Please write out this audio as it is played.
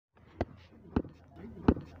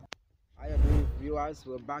viewers,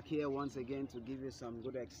 we're back here once again to give you some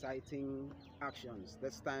good exciting actions.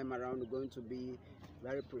 This time around we're going to be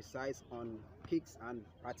very precise on kicks, and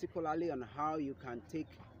particularly on how you can take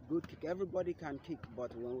good kick. Everybody can kick,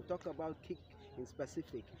 but when we talk about kick in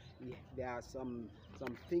specific, there are some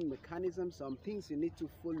mechanisms, some things you need to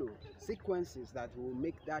follow, sequences that will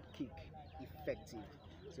make that kick effective.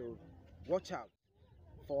 So watch out.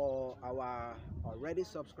 For our already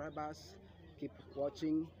subscribers, keep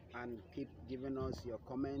watching and keep giving us your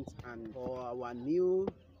comments, and for our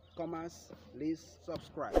newcomers, please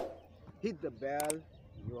subscribe, hit the bell.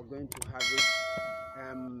 You are going to have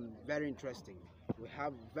it very interesting. We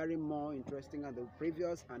have very more interesting than the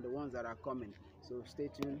previous and the ones that are coming, so stay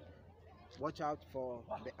tuned. Watch out for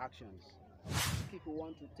the actions. The kick we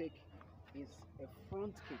want to take is a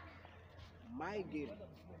front kick. My game,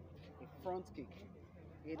 a front kick.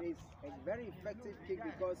 It is a very effective kick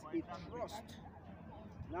because it thrusts.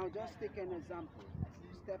 Now just take an example.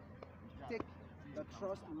 Take the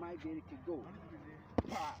thrust my game kick, go.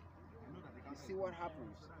 Bah! You see what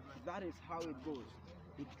happens? That is how it goes.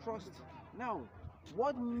 It thrusts. Now,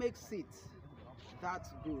 what makes it that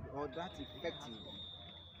good or that effective?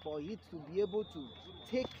 For it to be able to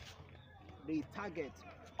take the target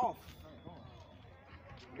off,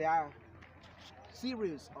 there are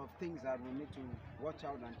series of things that we need to watch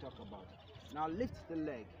out and talk about. Now lift the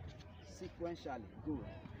leg sequentially, good.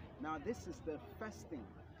 Now this is the first thing.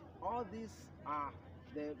 All these are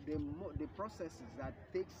the processes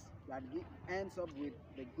that ends up with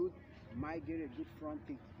the good migrate, a good front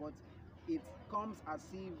kick, but it comes as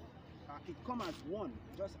if it comes as one,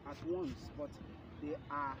 just at once, but they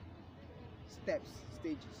are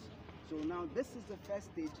stages. So now this is the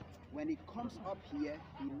first stage. When it comes up here,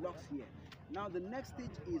 it locks here. Now the next stage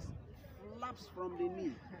is flaps from the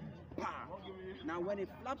knee. Bah! Now when it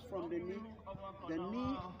flaps from the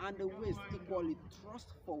knee and the waist equally thrust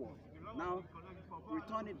forward. Now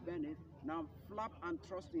return it, bend it. Now flap and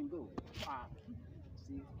thrust in, go. Bah!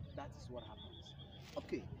 See, that is what happens.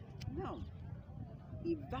 Okay, now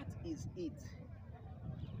if that is it,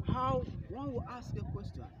 how one will ask a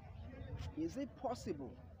question: is it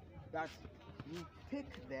possible that you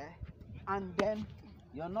take there and then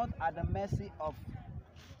you're not at the mercy of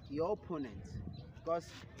your opponent? Because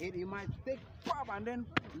you might take pop and then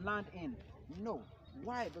land in. No.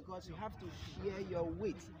 Why? Because you have to share your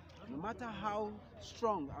weight. No matter how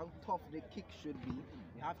strong, how tough the kick should be,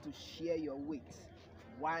 you have to share your weight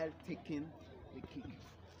while taking the kick.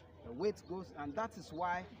 The weight goes, and that is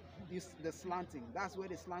why the slanting. That's where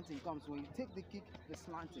the slanting comes. When you take the kick, the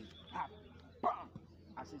slanting. Bam!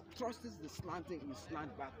 As it thrusts the slanting, you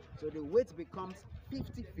slant back. So the weight becomes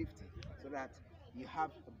 50-50, so that you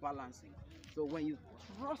have a balancing. So when you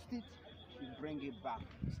thrust it, you bring it back,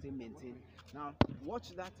 still maintain. Now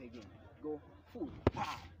watch that again. Go full.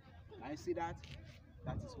 Now you see that?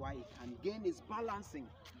 That is why it can gain its balancing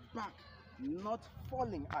back, not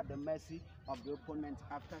falling at the mercy of the opponent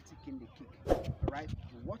after taking the kick. Alright?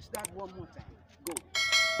 Watch that one more time. Go.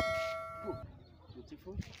 Good.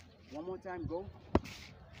 Beautiful. One more time, go.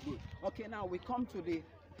 Good. Okay, now we come to the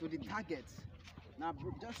target. Now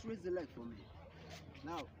just raise the leg for me.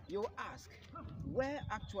 Now you ask, where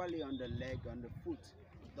actually on the leg, on the foot,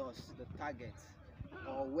 does the target,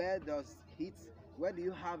 or where do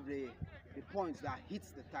you have the points that hits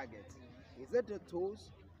the target? Is it the toes,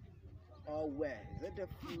 or where? Is it the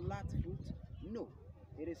flat foot? No,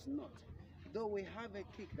 it is not. Though we have a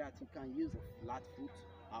kick that you can use a flat foot,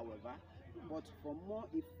 however, but for more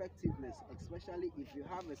effectiveness, especially if you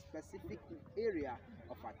have a specific area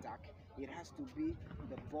of attack, it has to be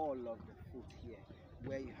the ball of the foot here,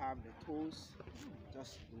 where you have the toes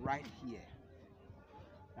just right here.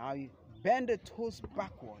 Now you bend the toes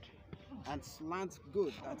backward and slant,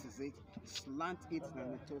 good, that is it. Slant it,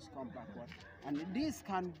 then the toes come backward. And this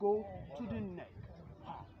can go to the neck,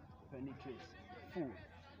 penetrates, full.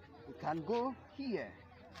 It can go here,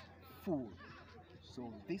 full.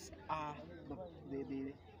 So these are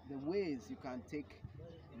the ways you can take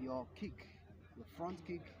your kick, the front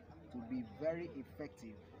kick, to be very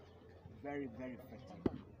effective. Very, very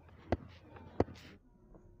effective.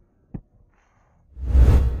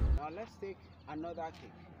 Now let's take another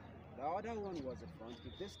kick. The other one was a front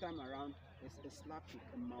kick. This time around it's a slap kick,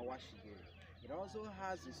 a mawashigiri. It also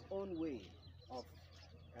has its own way of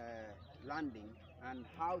landing and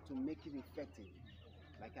how to make it effective.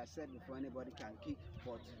 Like I said before, anybody can kick,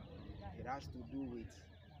 but it has to do with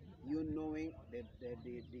you knowing the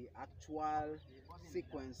actual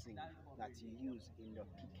sequencing that you use in your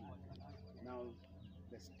kicking. Now,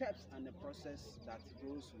 the steps and the process that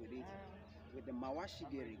goes with it with the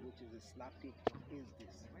mawashigiri, which is a slap kick, is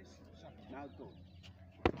this. Now go.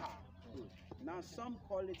 Ah, good. Now some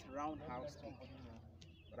call it roundhouse kick,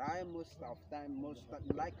 but I most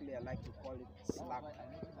likely I like to call it slap.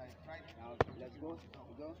 Now let's go.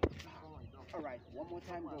 Go. All right. One more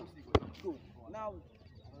time. Go. Good. Now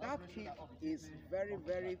that kick is very,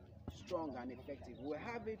 very strong and effective. We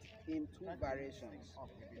have it in two variations.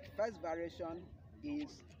 The first variation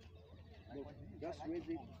is just raise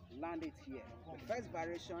it, land it here. The first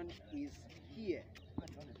variation is here.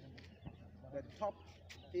 The top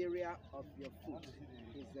area of your foot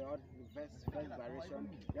is the first variation.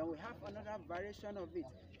 Then we have another variation of it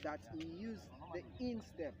that you use the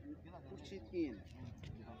instep, you push it in.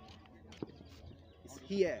 It's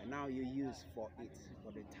here now you use for it,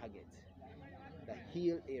 for the target, the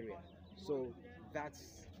heel area. So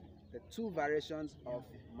that's the two variations of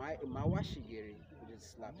my mawashigiri, which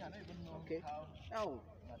is slap. Okay. Now,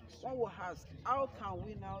 one will ask, how can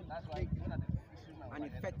we now take an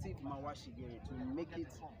effective mawashigiri to make it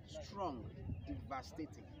strong,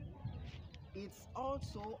 devastating? It's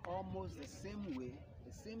also almost the same way,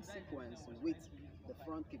 the same sequence with the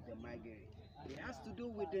front kick, the maigiri. It has to do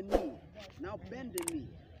with the knee. Now bend the knee,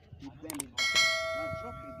 you bend it back. Now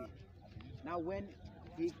drop it again. Now when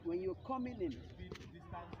you're coming in,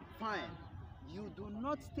 fine. You do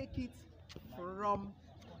not take it from,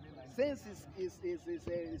 since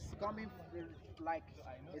it's coming like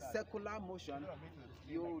a circular motion,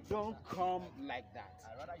 you don't come like that.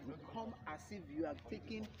 You come as if you are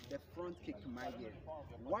taking the front kick maigiri.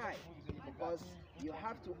 Why? Because you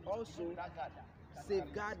have to also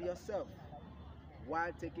safeguard yourself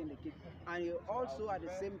while taking the kick, and you also at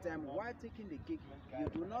the same time while taking the kick, you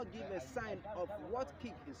do not give a sign of what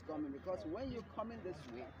kick is coming, because when you're coming this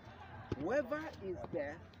way, whoever is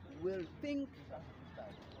there will think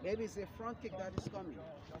maybe it's a front kick that is coming,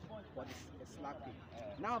 but it's a slap kick.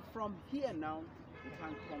 Now from here now you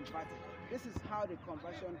can convert it. This is how the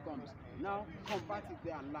conversion comes. Now convert it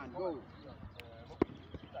there and land. Go.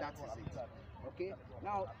 That is it. Okay.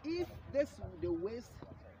 Now if the waist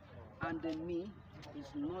and the knee is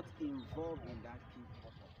not involved in that kick,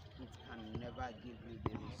 it can never give you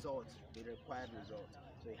the result, the required result.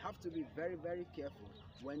 So you have to be very, very careful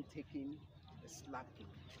when taking a slap kick.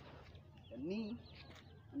 The knee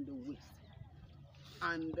and the waist,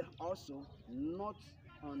 and also not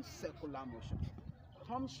on circular motion.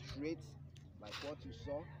 Come straight like what you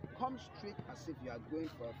saw. Come straight as if you are going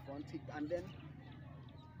for a front kick, and then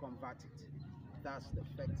convert it. That's the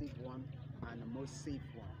effective one and the most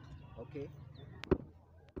safe one. Okay.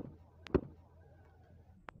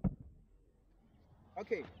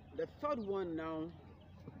 Okay, the third one now,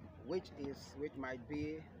 which might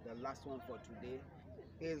be the last one for today,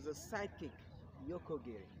 is the side kick,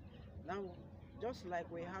 yokogiri. Now, just like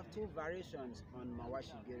we have two variations on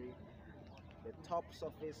mawashigiri, the top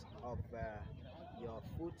surface of your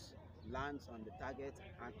foot lands on the target,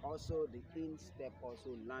 and also the instep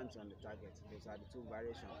also lands on the target. Those are the two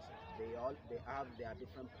variations. They have their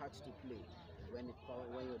different parts to play when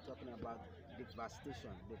you're talking about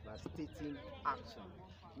devastating action.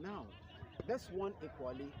 Now, this one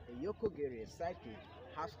equally, the yokogiri side kick,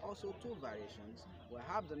 has also two variations. We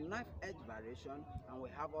have the knife edge variation, and we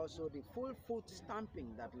have also the full foot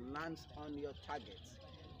stamping that lands on your target.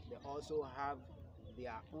 They also have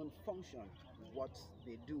their own function, what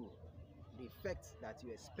they do, the effects that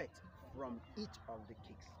you expect from each of the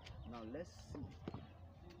kicks. Now let's see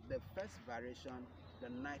the first variation, the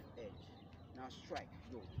knife edge. Now strike,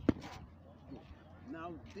 go, go.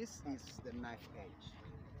 Now this is the knife edge.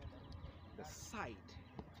 The side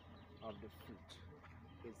of the foot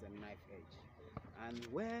is the knife edge. And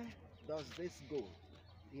where does this go?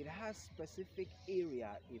 It has specific area.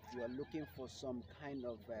 If you are looking for some kind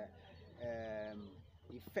of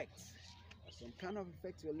effects, some kind of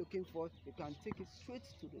effect you're looking for, you can take it straight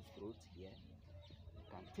to the throat here. You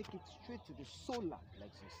can take it straight to the solar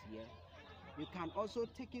plexus here. You can also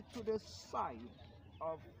take it to the side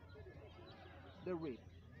of the rib.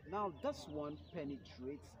 Now this one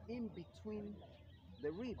penetrates in between.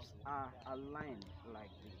 The ribs are aligned like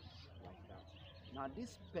this, like that. Now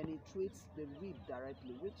this penetrates the rib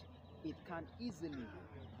directly, which it can easily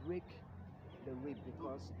break the rib,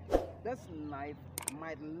 because this knife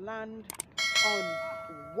might land on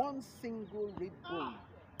one single rib bone,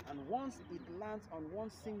 and once it lands on one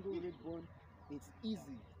single rib bone, it's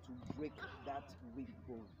easy to break that rib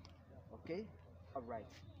bone. Okay, all right.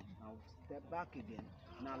 Now step back again.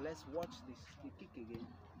 Now let's watch this. The kick again.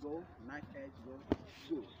 Go, knife edge, go,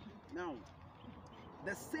 go. Now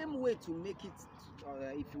the same way to make it,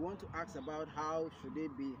 if you want to ask about how should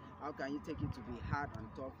it be, how can you take it to be hard and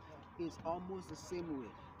tough, is almost the same way.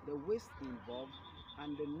 The waist involved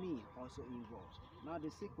and the knee also involved. Now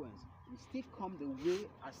the sequence, you still come the way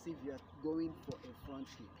as if you are going for a front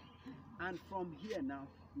kick. And from here now,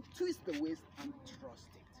 you twist the waist and thrust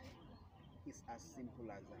it. It's as simple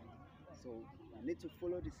as that. So you need to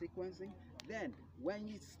follow the sequencing. Then when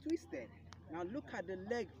it's twisted, now look at the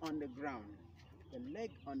leg on the ground. The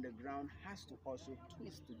leg on the ground has to also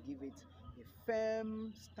twist to give it a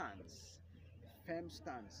firm stance. A firm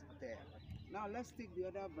stance there. Now let's take the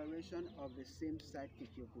other variation of the same side kick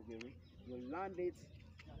yokogiri. You land it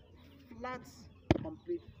flat,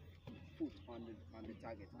 complete foot on the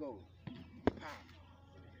target. Go. Pop.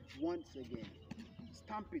 Once again.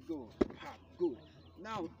 Stamp it, go. Pop. Good.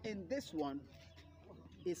 Now in this one,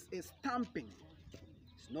 it's a stamping.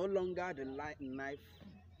 It's no longer the light knife,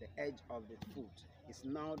 the edge of the foot. It's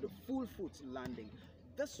now the full foot landing.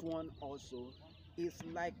 This one also is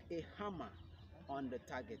like a hammer on the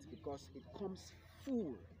target because it comes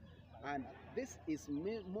full, and this is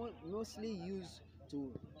mostly used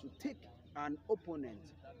to take an opponent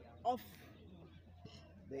off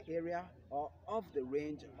the area or off the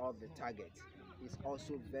range of the target. Is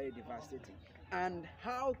also very devastating. And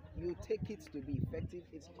how you take it to be effective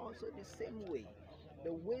is also the same way.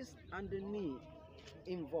 The waist and the knee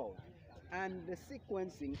involved, and the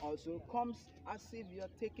sequencing also comes as if you're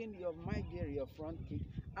taking your maigiri, your front kick,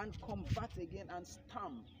 and convert again and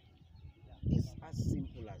stamp. It's as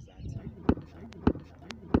simple as that.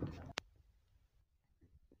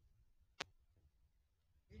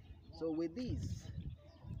 So with this,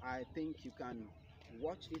 I think you can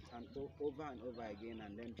watch it and over and over again,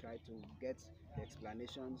 and then try to get the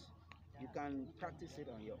explanations. You can practice it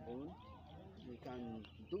on your own. You can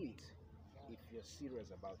do it if you're serious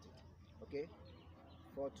about it. Okay,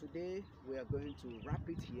 for today we are going to wrap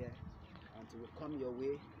it here until we come your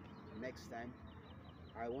way next time.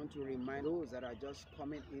 I want to remind those that are just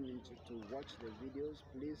coming in to watch the videos,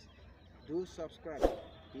 please do subscribe,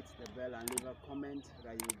 hit the bell and leave a comment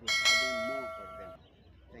that you'll be having more of them.